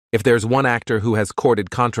If there's one actor who has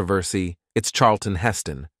courted controversy, it's Charlton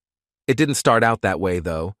Heston. It didn't start out that way,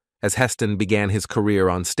 though, as Heston began his career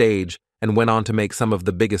on stage and went on to make some of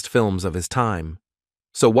the biggest films of his time.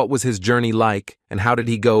 So what was his journey like, and how did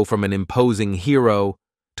he go from an imposing hero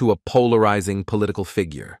to a polarizing political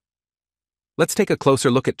figure? Let's take a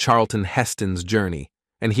closer look at Charlton Heston's journey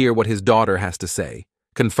and hear what his daughter has to say,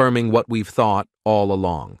 confirming what we've thought all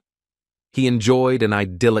along. He enjoyed an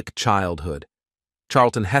idyllic childhood.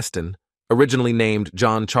 Charlton Heston, originally named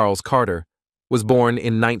John Charles Carter, was born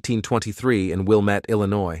in 1923 in Wilmette,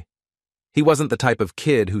 Illinois. He wasn't the type of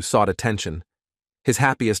kid who sought attention. His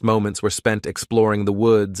happiest moments were spent exploring the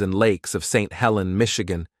woods and lakes of St. Helens,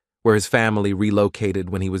 Michigan, where his family relocated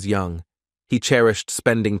when he was young. He cherished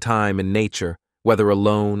spending time in nature, whether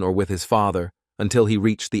alone or with his father, until he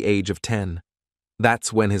reached the age of 10.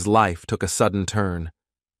 That's when his life took a sudden turn.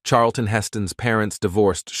 Charlton Heston's parents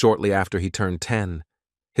divorced shortly after he turned 10.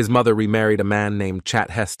 His mother remarried a man named Chat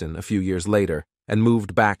Heston a few years later and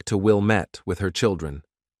moved back to Wilmette with her children.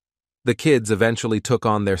 The kids eventually took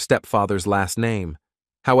on their stepfather's last name.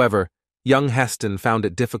 However, young Heston found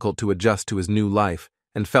it difficult to adjust to his new life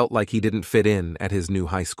and felt like he didn't fit in at his new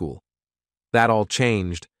high school. That all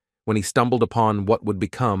changed when he stumbled upon what would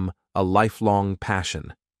become a lifelong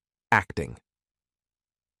passion: acting.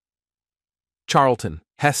 Charlton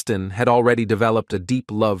Heston had already developed a deep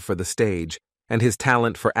love for the stage, and his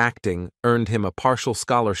talent for acting earned him a partial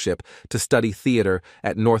scholarship to study theater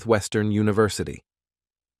at Northwestern University.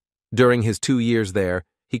 During his 2 years there,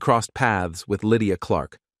 he crossed paths with Lydia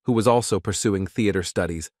Clark, who was also pursuing theater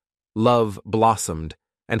studies. Love blossomed,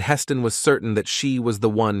 and Heston was certain that she was the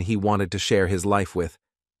one he wanted to share his life with.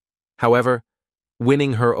 However,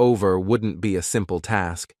 winning her over wouldn't be a simple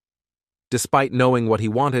task. Despite knowing what he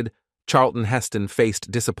wanted, Charlton Heston faced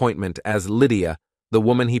disappointment as Lydia, the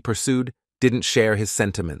woman he pursued, didn't share his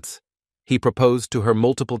sentiments. He proposed to her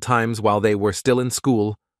multiple times while they were still in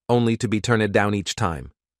school, only to be turned down each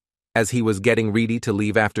time. As he was getting ready to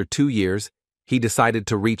leave after 2 years, he decided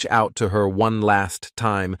to reach out to her one last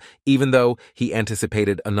time, even though he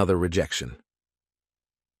anticipated another rejection.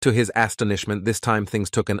 To his astonishment, this time things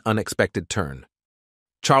took an unexpected turn.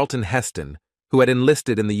 Charlton Heston, who had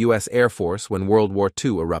enlisted in the U.S. Air Force when World War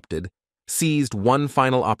II erupted, seized one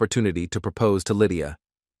final opportunity to propose to Lydia.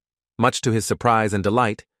 Much to his surprise and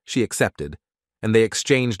delight, she accepted, and they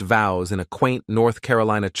exchanged vows in a quaint North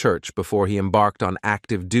Carolina church before he embarked on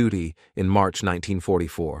active duty in March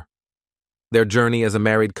 1944. Their journey as a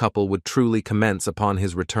married couple would truly commence upon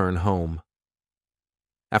his return home.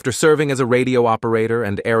 After serving as a radio operator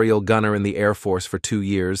and aerial gunner in the Air Force for 2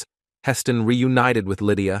 years, Heston reunited with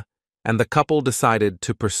Lydia, and the couple decided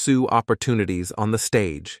to pursue opportunities on the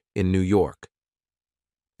stage in New York.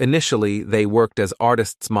 Initially, they worked as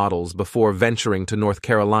artists' models before venturing to North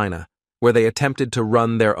Carolina, where they attempted to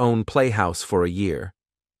run their own playhouse for a year.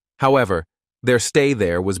 However, their stay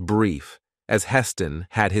there was brief, as Heston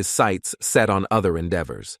had his sights set on other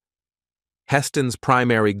endeavors. Heston's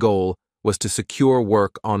primary goal was to secure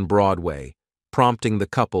work on Broadway, prompting the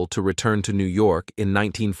couple to return to New York in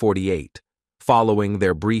 1948, following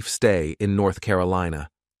their brief stay in North Carolina.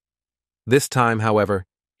 This time, however,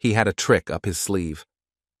 he had a trick up his sleeve.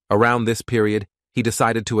 Around this period, he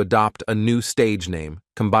decided to adopt a new stage name,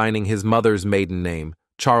 combining his mother's maiden name,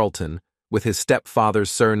 Charlton, with his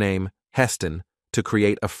stepfather's surname, Heston, to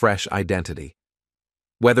create a fresh identity.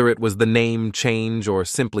 Whether it was the name change or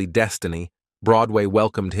simply destiny, Broadway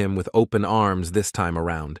welcomed him with open arms this time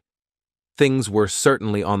around. Things were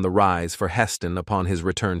certainly on the rise for Heston upon his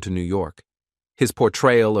return to New York. His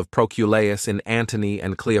portrayal of Proculeius in Antony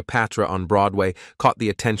and Cleopatra on Broadway caught the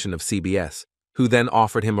attention of CBS, who then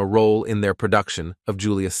offered him a role in their production of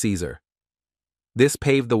Julius Caesar. This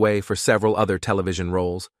paved the way for several other television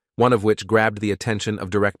roles, one of which grabbed the attention of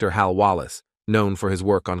director Hal Wallis, known for his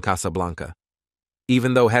work on Casablanca.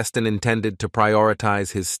 Even though Heston intended to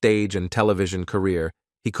prioritize his stage and television career,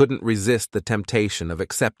 he couldn't resist the temptation of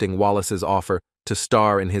accepting Wallis's offer to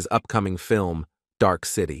star in his upcoming film, Dark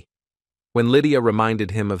City. When Lydia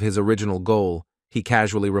reminded him of his original goal, he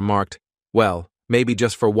casually remarked, "Well, maybe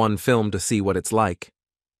just for one film to see what it's like."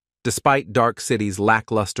 Despite Dark City's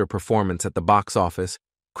lackluster performance at the box office,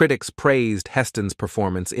 critics praised Heston's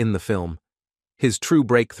performance in the film. His true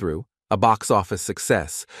breakthrough, a box office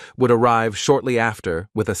success, would arrive shortly after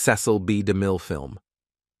with a Cecil B. DeMille film.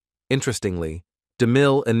 Interestingly,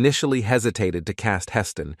 DeMille initially hesitated to cast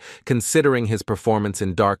Heston, considering his performance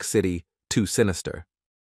in Dark City too sinister.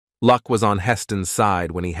 Luck was on Heston's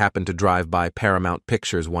side when he happened to drive by Paramount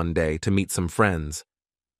Pictures one day to meet some friends.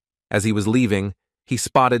 As he was leaving, he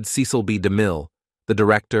spotted Cecil B. DeMille, the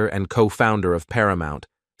director and co-founder of Paramount,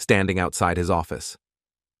 standing outside his office.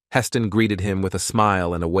 Heston greeted him with a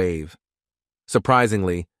smile and a wave.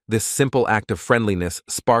 Surprisingly, this simple act of friendliness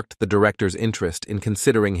sparked the director's interest in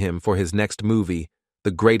considering him for his next movie,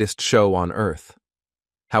 The Greatest Show on Earth.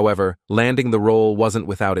 However, landing the role wasn't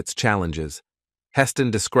without its challenges.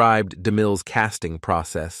 Heston described DeMille's casting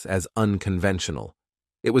process as unconventional.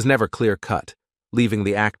 It was never clear-cut, leaving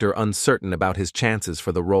the actor uncertain about his chances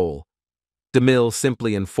for the role. DeMille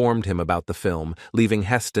simply informed him about the film, leaving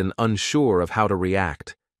Heston unsure of how to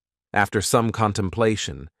react. After some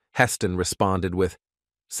contemplation, Heston responded with,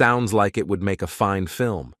 "Sounds like it would make a fine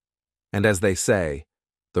film." And as they say,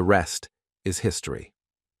 the rest is history.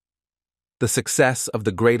 The success of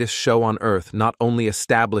The Greatest Show on Earth not only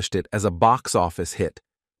established it as a box office hit,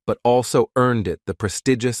 but also earned it the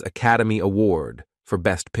prestigious Academy Award for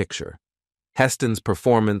Best Picture. Heston's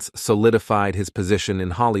performance solidified his position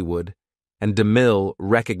in Hollywood, and DeMille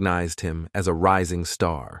recognized him as a rising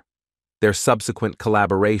star. Their subsequent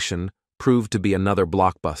collaboration proved to be another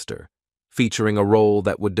blockbuster, featuring a role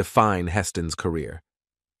that would define Heston's career.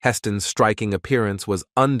 Heston's striking appearance was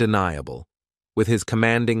undeniable, with his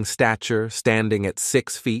commanding stature standing at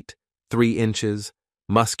 6 feet, 3 inches,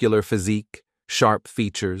 muscular physique, sharp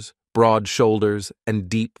features, broad shoulders, and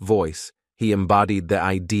deep voice. He embodied the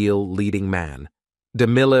ideal leading man.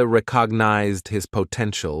 DeMille recognized his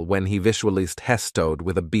potential when he visualized Heston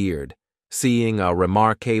with a beard, seeing a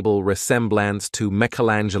remarkable resemblance to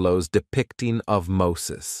Michelangelo's depicting of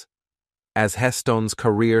Moses. As Heston's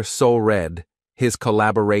career soared, his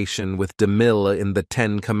collaboration with DeMille in The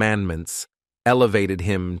Ten Commandments elevated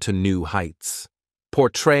him to new heights.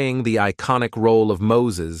 Portraying the iconic role of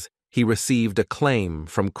Moses, he received acclaim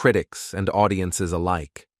from critics and audiences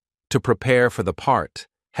alike. To prepare for the part,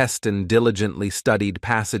 Heston diligently studied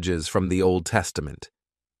passages from the Old Testament.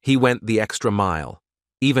 He went the extra mile,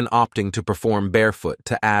 even opting to perform barefoot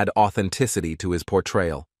to add authenticity to his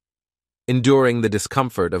portrayal. Enduring the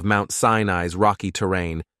discomfort of Mount Sinai's rocky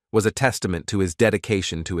terrain was a testament to his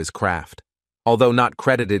dedication to his craft. Although not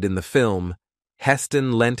credited in the film,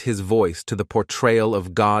 Heston lent his voice to the portrayal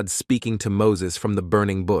of God speaking to Moses from the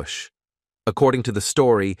burning bush. According to the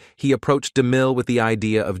story, he approached DeMille with the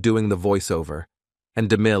idea of doing the voiceover, and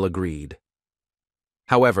DeMille agreed.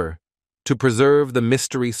 However, to preserve the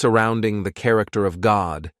mystery surrounding the character of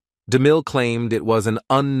God, DeMille claimed it was an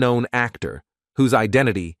unknown actor whose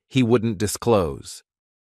identity he wouldn't disclose.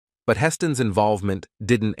 But Heston's involvement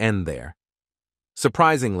didn't end there.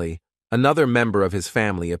 Surprisingly, another member of his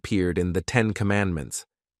family appeared in The Ten Commandments,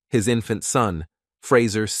 his infant son,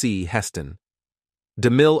 Fraser C. Heston.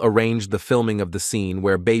 DeMille arranged the filming of the scene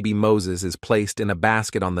where baby Moses is placed in a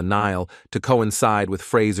basket on the Nile to coincide with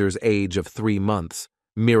Fraser's age of 3 months,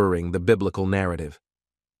 mirroring the biblical narrative.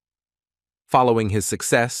 Following his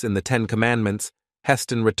success in The Ten Commandments,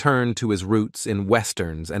 Heston returned to his roots in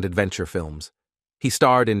westerns and adventure films. He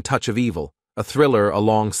starred in Touch of Evil, a thriller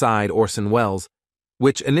alongside Orson Welles,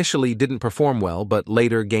 which initially didn't perform well but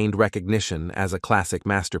later gained recognition as a classic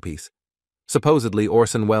masterpiece. Supposedly,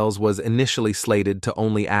 Orson Welles was initially slated to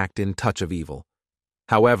only act in Touch of Evil.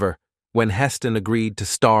 However, when Heston agreed to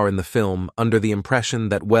star in the film under the impression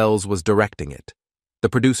that Welles was directing it, the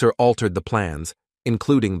producer altered the plans,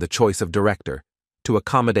 including the choice of director, to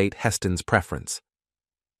accommodate Heston's preference.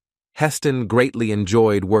 Heston greatly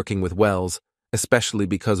enjoyed working with Welles, especially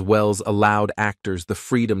because Welles allowed actors the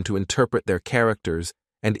freedom to interpret their characters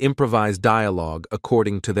and improvise dialogue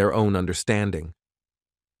according to their own understanding.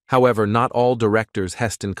 However, not all directors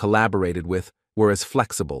Heston collaborated with were as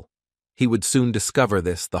flexible. He would soon discover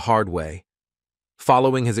this the hard way.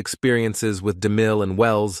 Following his experiences with DeMille and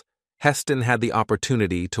Welles, Heston had the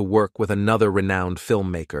opportunity to work with another renowned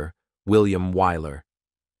filmmaker, William Wyler.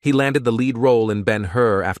 He landed the lead role in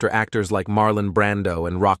Ben-Hur after actors like Marlon Brando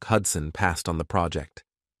and Rock Hudson passed on the project.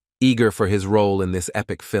 Eager for his role in this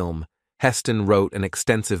epic film, Heston wrote an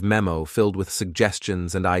extensive memo filled with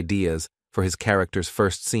suggestions and ideas for his character's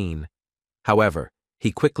first scene. However,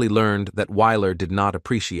 he quickly learned that Wyler did not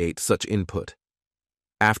appreciate such input.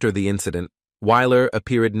 After the incident, Wyler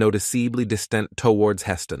appeared noticeably distant towards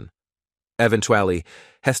Heston. Eventually,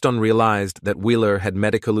 Heston realized that Wyler had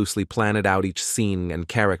meticulously planned out each scene and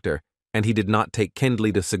character, and he did not take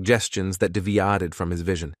kindly to suggestions that deviated from his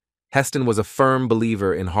vision. Heston was a firm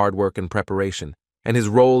believer in hard work and preparation, and his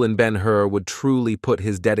role in Ben-Hur would truly put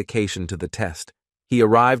his dedication to the test. He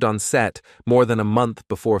arrived on set more than a month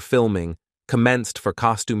before filming, commenced for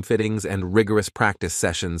costume fittings and rigorous practice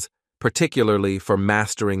sessions, particularly for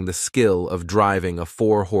mastering the skill of driving a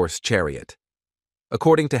 4-horse chariot.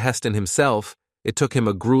 According to Heston himself, it took him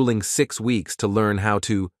a grueling 6 weeks to learn how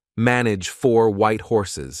to manage 4 white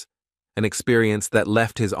horses, an experience that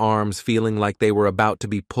left his arms feeling like they were about to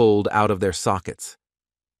be pulled out of their sockets.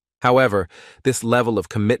 However, this level of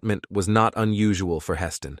commitment was not unusual for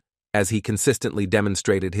Heston, as he consistently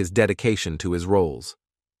demonstrated his dedication to his roles.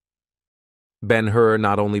 Ben-Hur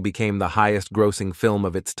not only became the highest-grossing film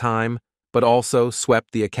of its time, but also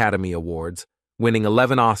swept the Academy Awards, winning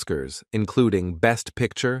 11 Oscars, including Best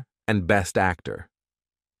Picture and Best Actor.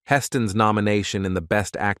 Heston's nomination in the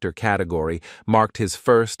Best Actor category marked his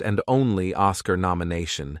first and only Oscar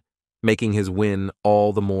nomination, making his win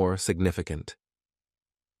all the more significant.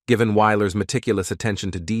 Given Wyler's meticulous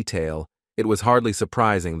attention to detail, it was hardly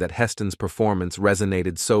surprising that Heston's performance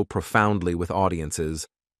resonated so profoundly with audiences.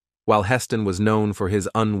 While Heston was known for his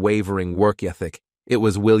unwavering work ethic, it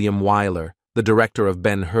was William Wyler, the director of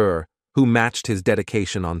Ben-Hur, who matched his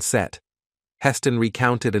dedication on set. Heston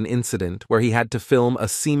recounted an incident where he had to film a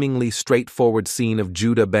seemingly straightforward scene of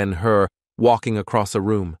Judah Ben-Hur walking across a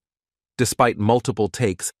room. Despite multiple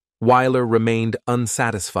takes, Wyler remained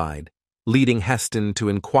unsatisfied, leading Heston to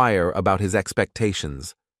inquire about his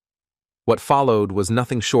expectations. What followed was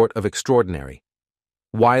nothing short of extraordinary.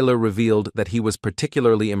 Wyler revealed that he was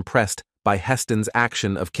particularly impressed by Heston's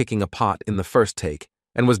action of kicking a pot in the first take,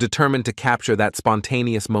 and was determined to capture that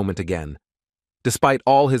spontaneous moment again. Despite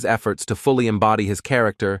all his efforts to fully embody his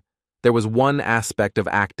character, there was one aspect of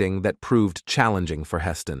acting that proved challenging for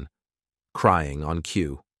Heston: crying on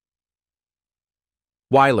cue.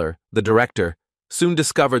 Wyler, the director, soon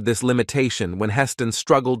discovered this limitation when Heston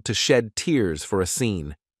struggled to shed tears for a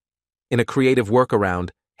scene. In a creative workaround,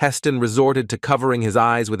 Heston resorted to covering his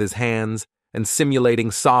eyes with his hands and simulating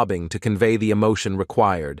sobbing to convey the emotion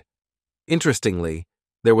required. Interestingly,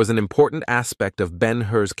 there was an important aspect of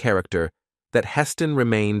Ben-Hur's character that Heston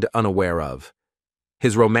remained unaware of: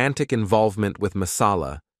 his romantic involvement with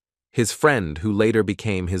Messala, his friend who later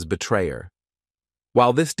became his betrayer.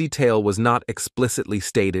 While this detail was not explicitly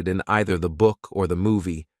stated in either the book or the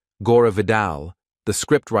movie, Gore Vidal, the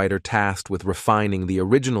scriptwriter tasked with refining the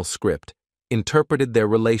original script, interpreted their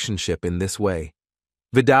relationship in this way.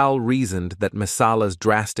 Vidal reasoned that Messala's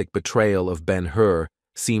drastic betrayal of Ben-Hur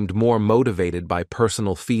seemed more motivated by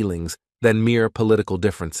personal feelings than mere political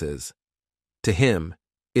differences. To him,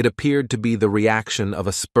 it appeared to be the reaction of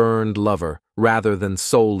a spurned lover rather than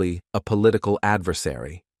solely a political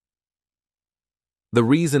adversary. The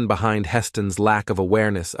reason behind Heston's lack of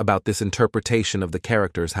awareness about this interpretation of the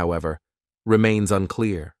characters, however, remains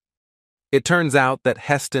unclear. It turns out that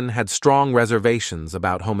Heston had strong reservations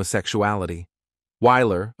about homosexuality.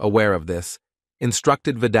 Wyler, aware of this,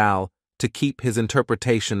 instructed Vidal to keep his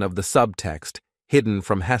interpretation of the subtext hidden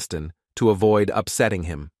from Heston to avoid upsetting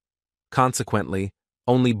him. Consequently,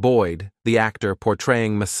 only Boyd, the actor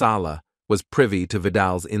portraying Messala, was privy to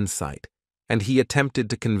Vidal's insight, and he attempted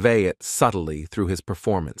to convey it subtly through his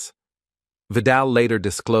performance. Vidal later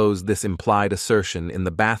disclosed this implied assertion in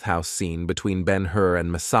the bathhouse scene between Ben-Hur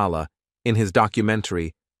and Messala in his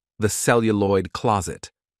documentary, The Celluloid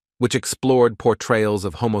Closet, which explored portrayals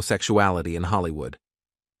of homosexuality in Hollywood.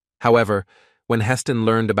 However, when Heston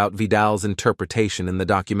learned about Vidal's interpretation in the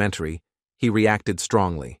documentary, he reacted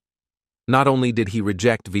strongly. Not only did he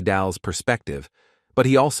reject Vidal's perspective, but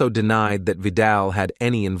he also denied that Vidal had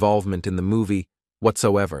any involvement in the movie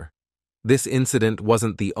whatsoever. This incident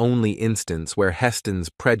wasn't the only instance where Heston's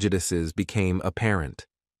prejudices became apparent.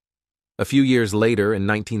 A few years later, in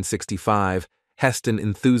 1965, Heston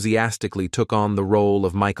enthusiastically took on the role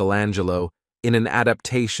of Michelangelo in an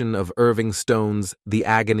adaptation of Irving Stone's The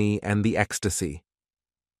Agony and the Ecstasy.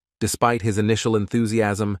 Despite his initial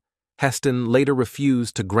enthusiasm, Heston later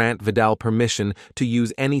refused to grant Vidal permission to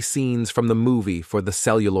use any scenes from the movie for The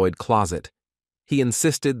Celluloid Closet. He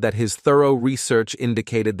insisted that his thorough research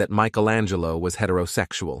indicated that Michelangelo was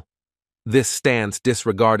heterosexual. This stance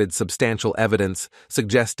disregarded substantial evidence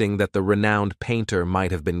suggesting that the renowned painter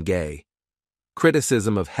might have been gay.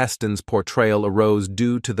 Criticism of Heston's portrayal arose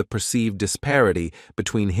due to the perceived disparity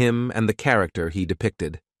between him and the character he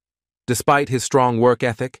depicted. Despite his strong work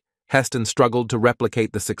ethic, Heston struggled to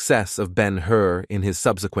replicate the success of Ben-Hur in his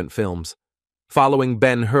subsequent films. Following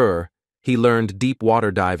Ben-Hur, he learned deep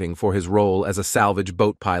water diving for his role as a salvage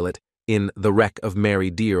boat pilot in The Wreck of Mary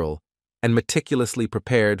Dearl, and meticulously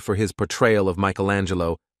prepared for his portrayal of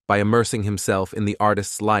Michelangelo by immersing himself in the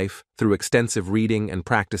artist's life through extensive reading and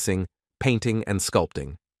practicing, painting and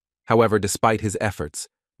sculpting. However, despite his efforts,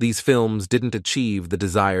 these films didn't achieve the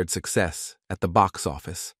desired success at the box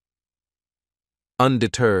office.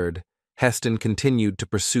 Undeterred, Heston continued to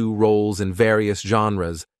pursue roles in various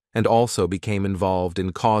genres and also became involved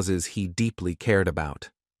in causes he deeply cared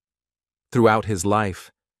about. Throughout his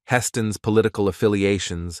life, Heston's political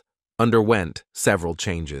affiliations underwent several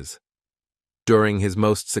changes. During his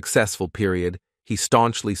most successful period, he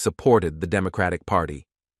staunchly supported the Democratic Party.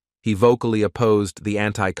 He vocally opposed the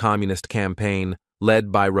anti-communist campaign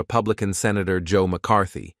led by Republican Senator Joe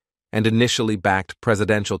McCarthy, and initially backed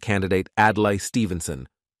presidential candidate Adlai Stevenson,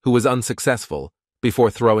 who was unsuccessful,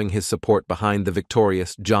 before throwing his support behind the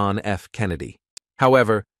victorious John F. Kennedy.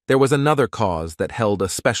 However, there was another cause that held a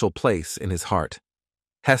special place in his heart.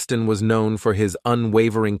 Heston was known for his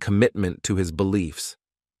unwavering commitment to his beliefs.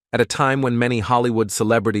 At a time when many Hollywood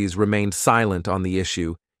celebrities remained silent on the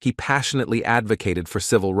issue, he passionately advocated for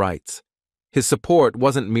civil rights. His support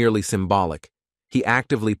wasn't merely symbolic. He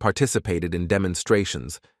actively participated in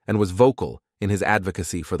demonstrations and was vocal in his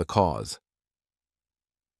advocacy for the cause.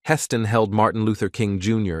 Heston held Martin Luther King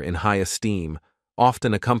Jr. in high esteem,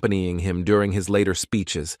 often accompanying him during his later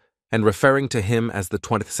speeches and referring to him as the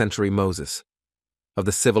 20th century Moses of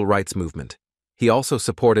the civil rights movement. He also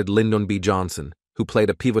supported Lyndon B. Johnson, who played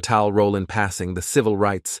a pivotal role in passing the Civil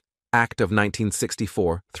Rights Act of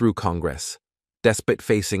 1964 through Congress, despite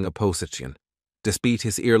facing opposition. Despite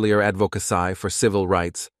his earlier advocacy for civil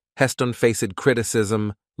rights, Heston faced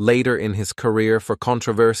criticism later in his career for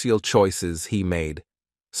controversial choices he made.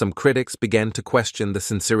 Some critics began to question the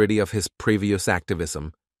sincerity of his previous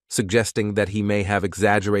activism, suggesting that he may have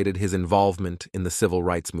exaggerated his involvement in the civil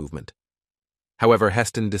rights movement. However,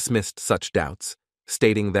 Heston dismissed such doubts,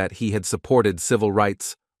 stating that he had supported civil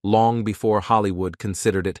rights long before Hollywood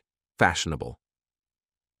considered it fashionable.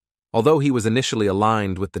 Although he was initially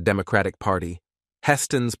aligned with the Democratic Party,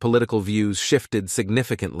 Heston's political views shifted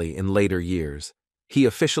significantly in later years. He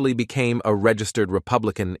officially became a registered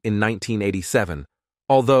Republican in 1987,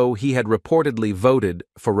 although he had reportedly voted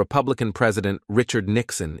for Republican President Richard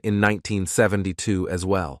Nixon in 1972 as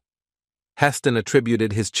well. Heston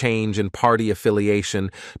attributed his change in party affiliation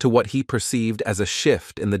to what he perceived as a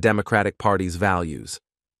shift in the Democratic Party's values.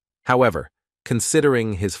 However,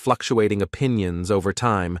 considering his fluctuating opinions over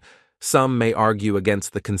time, some may argue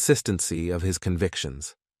against the consistency of his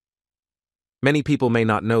convictions. Many people may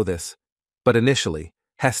not know this, but initially,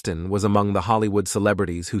 Heston was among the Hollywood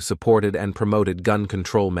celebrities who supported and promoted gun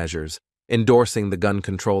control measures, endorsing the Gun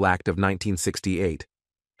Control Act of 1968.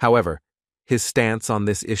 However, his stance on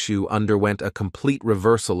this issue underwent a complete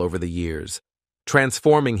reversal over the years,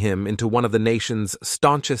 transforming him into one of the nation's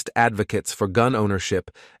staunchest advocates for gun ownership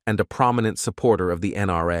and a prominent supporter of the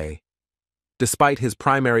NRA. Despite his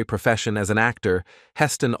primary profession as an actor,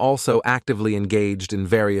 Heston also actively engaged in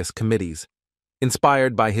various committees.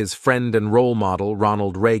 Inspired by his friend and role model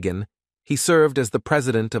Ronald Reagan, he served as the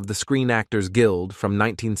president of the Screen Actors Guild from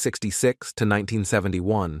 1966 to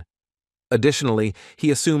 1971. Additionally, he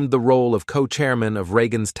assumed the role of co-chairman of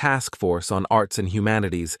Reagan's Task Force on Arts and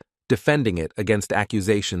Humanities, defending it against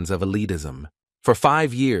accusations of elitism. For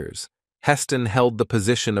 5 years, Heston held the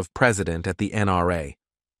position of president at the NRA,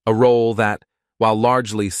 a role that, while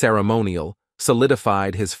largely ceremonial,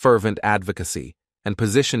 solidified his fervent advocacy and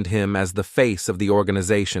positioned him as the face of the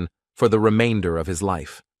organization for the remainder of his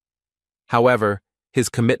life. However, his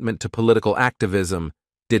commitment to political activism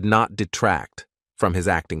did not detract from his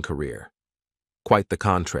acting career. Quite the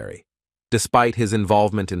contrary. Despite his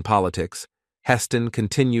involvement in politics, Heston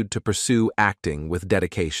continued to pursue acting with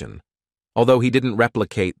dedication. Although he didn't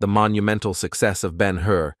replicate the monumental success of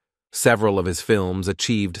Ben-Hur, several of his films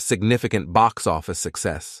achieved significant box office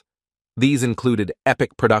success. These included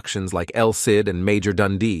epic productions like El Cid and Major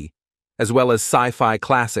Dundee, as well as sci-fi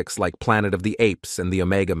classics like Planet of the Apes and The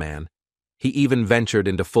Omega Man. He even ventured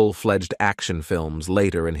into full-fledged action films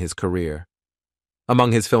later in his career.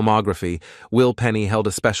 Among his filmography, Will Penny held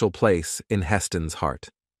a special place in Heston's heart.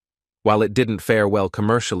 While it didn't fare well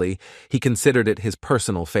commercially, he considered it his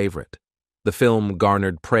personal favorite. The film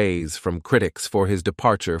garnered praise from critics for his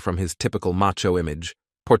departure from his typical macho image,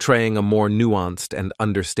 portraying a more nuanced and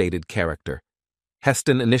understated character.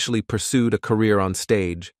 Heston initially pursued a career on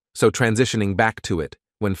stage, so transitioning back to it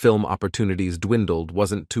when film opportunities dwindled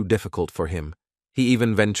wasn't too difficult for him. He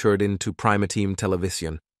even ventured into primetime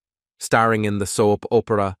television, starring in the soap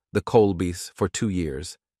opera The Colbys for 2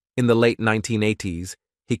 years. In the late 1980s,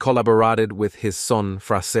 he collaborated with his son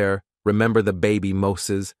Fraser, Remember the Baby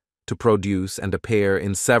Moses, to produce and appear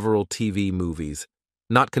in several TV movies.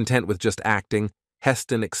 Not content with just acting,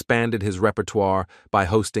 Heston expanded his repertoire by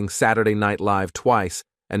hosting Saturday Night Live twice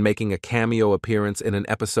and making a cameo appearance in an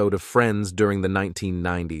episode of Friends during the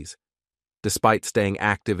 1990s. Despite staying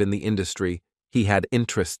active in the industry, he had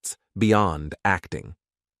interests beyond acting.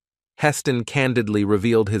 Heston candidly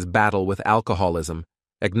revealed his battle with alcoholism,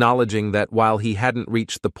 acknowledging that while he hadn't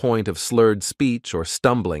reached the point of slurred speech or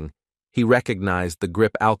stumbling, he recognized the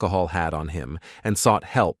grip alcohol had on him and sought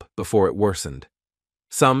help before it worsened.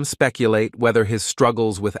 Some speculate whether his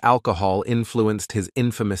struggles with alcohol influenced his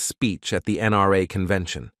infamous speech at the NRA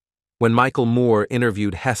convention. When Michael Moore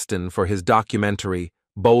interviewed Heston for his documentary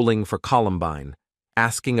Bowling for Columbine,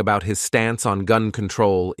 asking about his stance on gun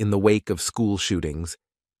control in the wake of school shootings,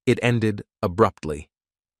 it ended abruptly.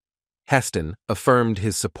 Heston affirmed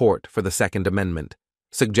his support for the Second Amendment,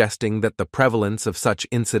 suggesting that the prevalence of such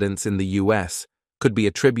incidents in the U.S. could be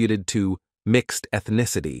attributed to mixed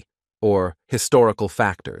ethnicity or historical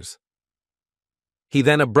factors. He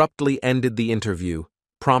then abruptly ended the interview,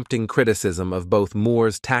 prompting criticism of both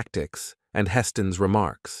Moore's tactics and Heston's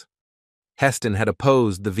remarks. Heston had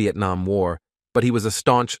opposed the Vietnam War, but he was a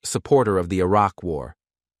staunch supporter of the Iraq War.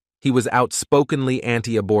 He was outspokenly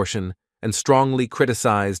anti-abortion and strongly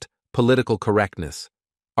criticized political correctness,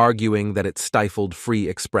 arguing that it stifled free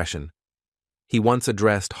expression. He once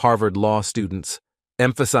addressed Harvard law students,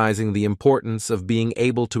 emphasizing the importance of being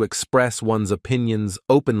able to express one's opinions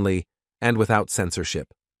openly and without censorship.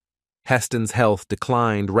 Heston's health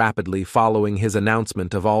declined rapidly following his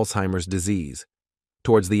announcement of Alzheimer's disease.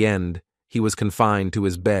 Towards the end, he was confined to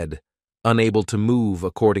his bed, unable to move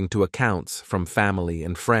according to accounts from family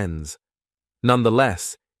and friends.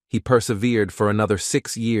 Nonetheless, he persevered for another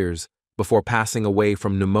 6 years before passing away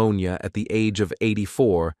from pneumonia at the age of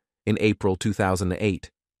 84 in April 2008.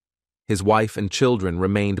 His wife and children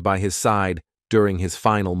remained by his side during his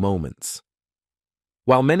final moments.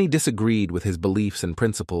 While many disagreed with his beliefs and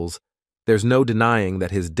principles, there's no denying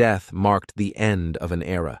that his death marked the end of an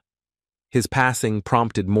era. His passing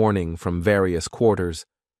prompted mourning from various quarters,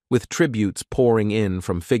 with tributes pouring in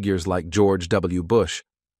from figures like George W. Bush,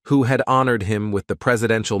 who had honored him with the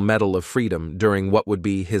Presidential Medal of Freedom during what would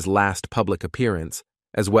be his last public appearance,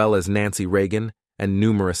 as well as Nancy Reagan and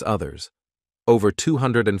numerous others. Over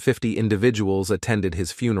 250 individuals attended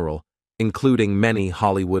his funeral, including many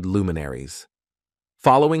Hollywood luminaries.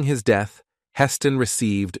 Following his death, Heston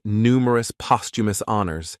received numerous posthumous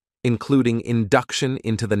honors, including induction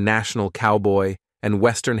into the National Cowboy and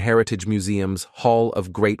Western Heritage Museum's Hall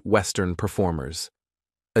of Great Western Performers.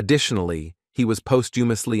 Additionally, he was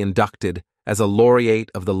posthumously inducted as a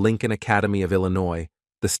laureate of the Lincoln Academy of Illinois,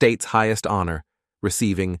 the state's highest honor,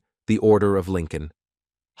 receiving the Order of Lincoln.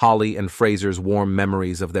 Holly and Fraser's warm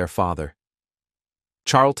memories of their father.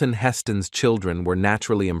 Charlton Heston's children were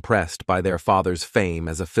naturally impressed by their father's fame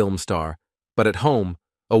as a film star, but at home,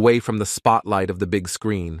 away from the spotlight of the big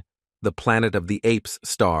screen, the Planet of the Apes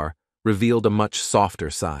star revealed a much softer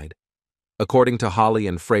side. According to Holly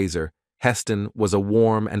and Fraser, Heston was a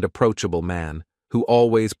warm and approachable man who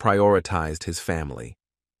always prioritized his family.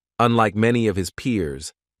 Unlike many of his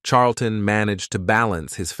peers, Charlton managed to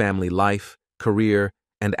balance his family life, career,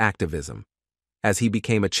 and activism. As he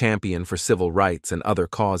became a champion for civil rights and other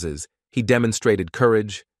causes, he demonstrated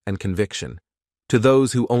courage and conviction. To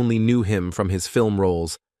those who only knew him from his film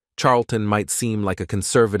roles, Charlton might seem like a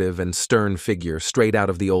conservative and stern figure straight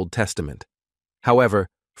out of the Old Testament. However,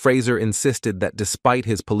 Fraser insisted that despite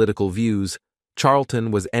his political views,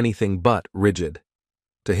 Charlton was anything but rigid.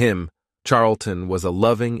 To him, Charlton was a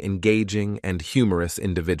loving, engaging, and humorous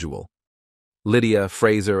individual. Lydia,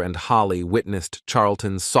 Fraser, and Holly witnessed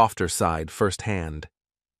Charlton's softer side firsthand.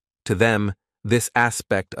 To them, this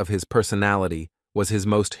aspect of his personality was his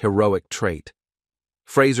most heroic trait.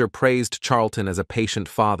 Fraser praised Charlton as a patient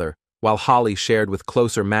father, while Holly shared with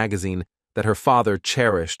Closer magazine that her father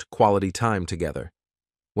cherished quality time together.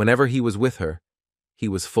 Whenever he was with her, he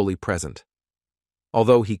was fully present.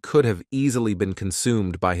 Although he could have easily been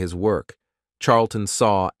consumed by his work, Charlton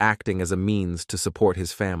saw acting as a means to support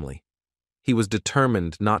his family. He was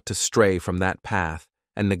determined not to stray from that path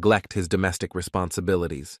and neglect his domestic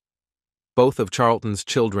responsibilities. Both of Charlton's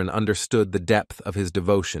children understood the depth of his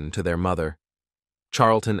devotion to their mother.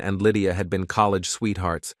 Charlton and Lydia had been college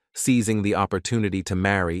sweethearts, seizing the opportunity to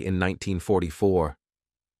marry in 1944.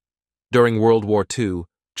 During World War II,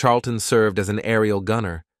 Charlton served as an aerial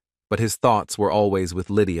gunner, but his thoughts were always with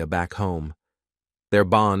Lydia back home. Their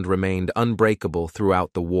bond remained unbreakable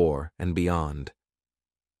throughout the war and beyond.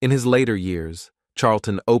 In his later years,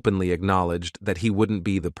 Charlton openly acknowledged that he wouldn't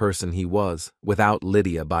be the person he was without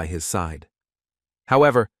Lydia by his side.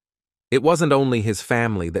 However, it wasn't only his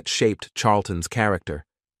family that shaped Charlton's character.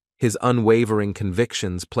 His unwavering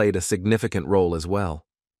convictions played a significant role as well.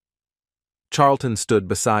 Charlton stood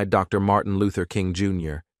beside Dr. Martin Luther King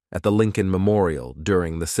Jr. at the Lincoln Memorial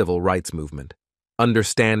during the Civil Rights Movement,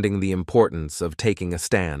 understanding the importance of taking a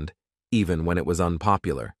stand, even when it was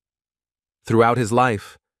unpopular. Throughout his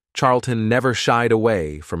life, Charlton never shied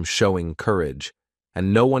away from showing courage,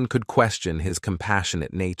 and no one could question his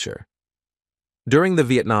compassionate nature. During the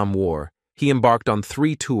Vietnam War, he embarked on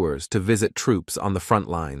 3 tours to visit troops on the front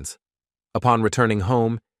lines. Upon returning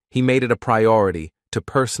home, he made it a priority to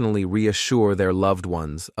personally reassure their loved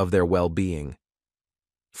ones of their well-being.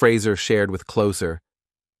 Fraser shared with Closer,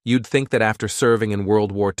 "You'd think that after serving in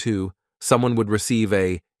World War II, someone would receive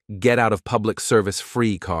a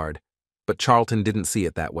get-out-of-public-service-free card, but Charlton didn't see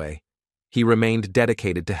it that way. He remained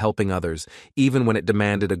dedicated to helping others, even when it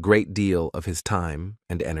demanded a great deal of his time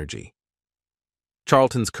and energy."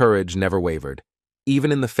 Charlton's courage never wavered.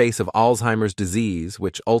 Even in the face of Alzheimer's disease,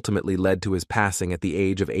 which ultimately led to his passing at the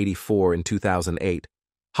age of 84 in 2008,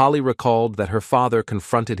 Holly recalled that her father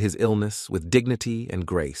confronted his illness with dignity and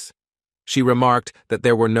grace. She remarked that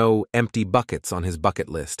there were no empty buckets on his bucket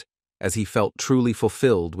list, as he felt truly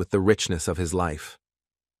fulfilled with the richness of his life.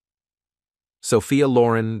 Sophia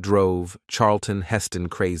Loren drove Charlton Heston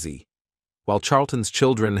crazy. While Charlton's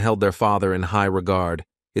children held their father in high regard,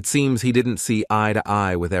 it seems he didn't see eye to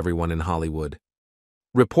eye with everyone in Hollywood.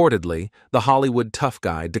 Reportedly, the Hollywood tough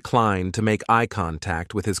guy declined to make eye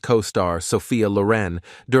contact with his co-star Sophia Loren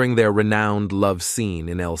during their renowned love scene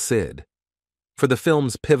in El Cid. For the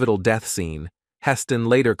film's pivotal death scene, Heston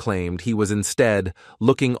later claimed he was instead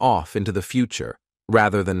looking off into the future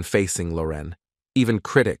rather than facing Loren. Even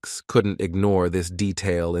critics couldn't ignore this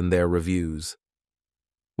detail in their reviews.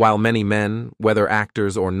 While many men, whether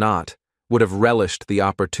actors or not, would have relished the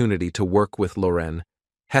opportunity to work with Loren,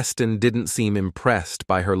 Heston didn't seem impressed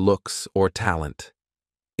by her looks or talent.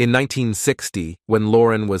 In 1960, when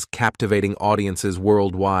Loren was captivating audiences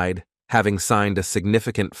worldwide, having signed a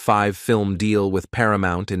significant 5-film deal with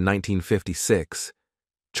Paramount in 1956,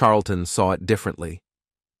 Charlton saw it differently.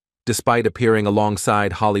 Despite appearing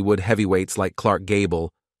alongside Hollywood heavyweights like Clark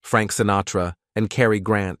Gable, Frank Sinatra, and Cary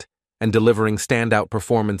Grant, and delivering standout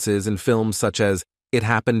performances in films such as It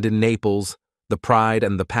Happened in Naples, The Pride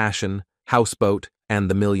and the Passion, Houseboat, and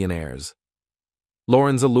The Millionaires,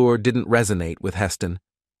 Loren's allure didn't resonate with Heston.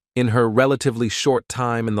 In her relatively short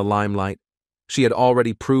time in the limelight, she had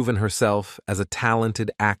already proven herself as a talented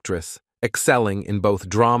actress, excelling in both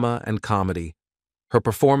drama and comedy. Her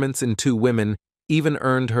performance in Two Women even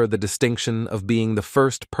earned her the distinction of being the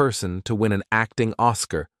first person to win an acting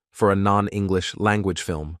Oscar for a non-English language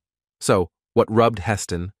film. So, what rubbed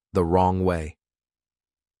Heston the wrong way?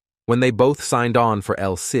 When they both signed on for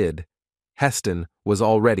El Cid, Heston was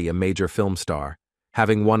already a major film star,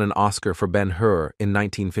 having won an Oscar for Ben-Hur in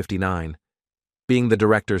 1959. Being the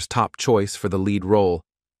director's top choice for the lead role,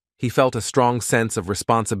 he felt a strong sense of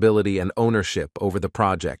responsibility and ownership over the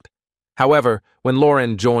project. However, when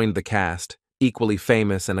Loren joined the cast, equally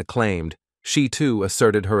famous and acclaimed, she too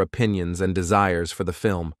asserted her opinions and desires for the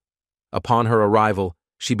film. Upon her arrival,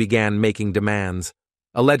 she began making demands.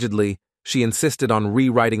 Allegedly, she insisted on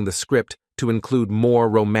rewriting the script to include more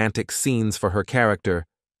romantic scenes for her character,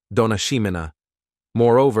 Donna Ximena.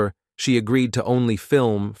 Moreover, she agreed to only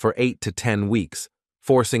film for 8 to 10 weeks,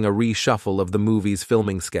 forcing a reshuffle of the movie's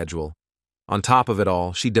filming schedule. On top of it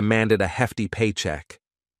all, she demanded a hefty paycheck.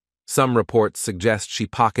 Some reports suggest she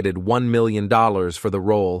pocketed $1 million for the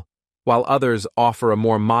role, while others offer a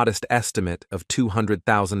more modest estimate of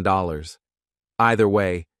 $200,000. Either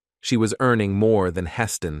way, she was earning more than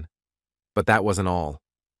Heston. But that wasn't all.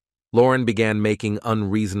 Loren began making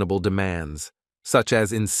unreasonable demands, such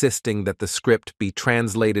as insisting that the script be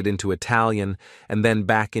translated into Italian and then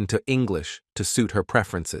back into English to suit her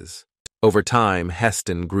preferences. Over time,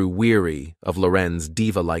 Heston grew weary of Loren's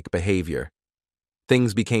diva-like behavior.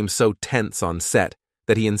 Things became so tense on set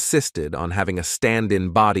that he insisted on having a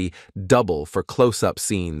stand-in body double for close-up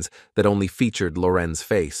scenes that only featured Loren's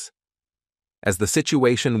face. As the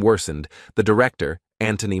situation worsened, the director,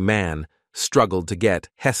 Anthony Mann, struggled to get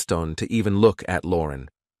Heston to even look at Loren.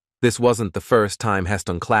 This wasn't the first time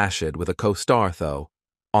Heston clashed with a co-star, though.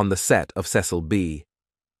 On the set of Cecil B.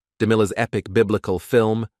 DeMille's epic biblical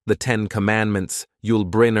film, The Ten Commandments, Yul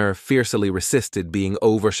Brynner fiercely resisted being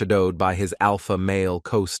overshadowed by his alpha male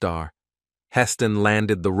co-star. Heston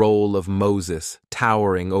landed the role of Moses,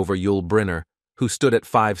 towering over Yul Brynner, who stood at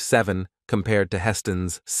 5'7" compared to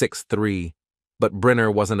Heston's 6'3". But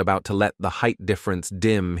Brynner wasn't about to let the height difference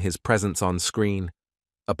dim his presence on screen.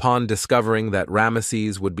 Upon discovering that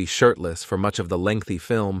Ramesses would be shirtless for much of the lengthy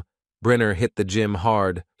film, Brynner hit the gym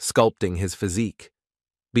hard, sculpting his physique.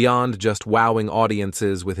 Beyond just wowing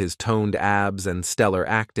audiences with his toned abs and stellar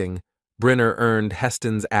acting, Brynner earned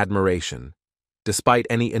Heston's admiration. Despite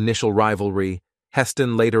any initial rivalry,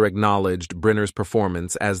 Heston later acknowledged Brynner's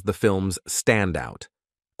performance as the film's standout.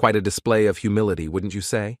 Quite a display of humility, wouldn't you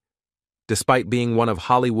say? Despite being one of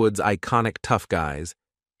Hollywood's iconic tough guys,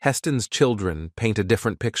 Heston's children paint a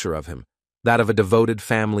different picture of him, that of a devoted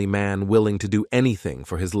family man willing to do anything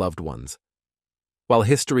for his loved ones. While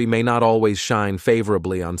history may not always shine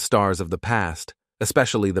favorably on stars of the past,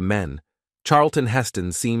 especially the men, Charlton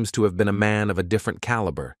Heston seems to have been a man of a different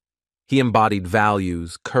caliber. He embodied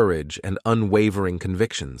values, courage, and unwavering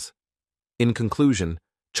convictions. In conclusion,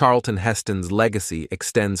 Charlton Heston's legacy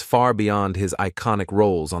extends far beyond his iconic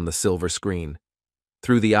roles on the silver screen.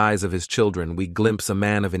 Through the eyes of his children, we glimpse a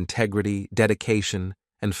man of integrity, dedication,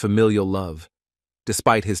 and familial love.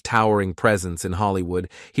 Despite his towering presence in Hollywood,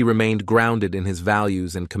 he remained grounded in his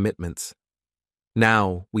values and commitments.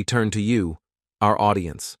 Now, we turn to you, our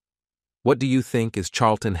audience. What do you think is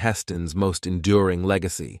Charlton Heston's most enduring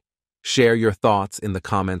legacy? Share your thoughts in the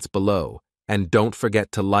comments below, and don't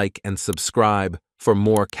forget to like and subscribe for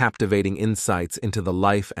more captivating insights into the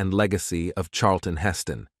life and legacy of Charlton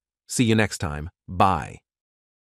Heston. See you next time. Bye.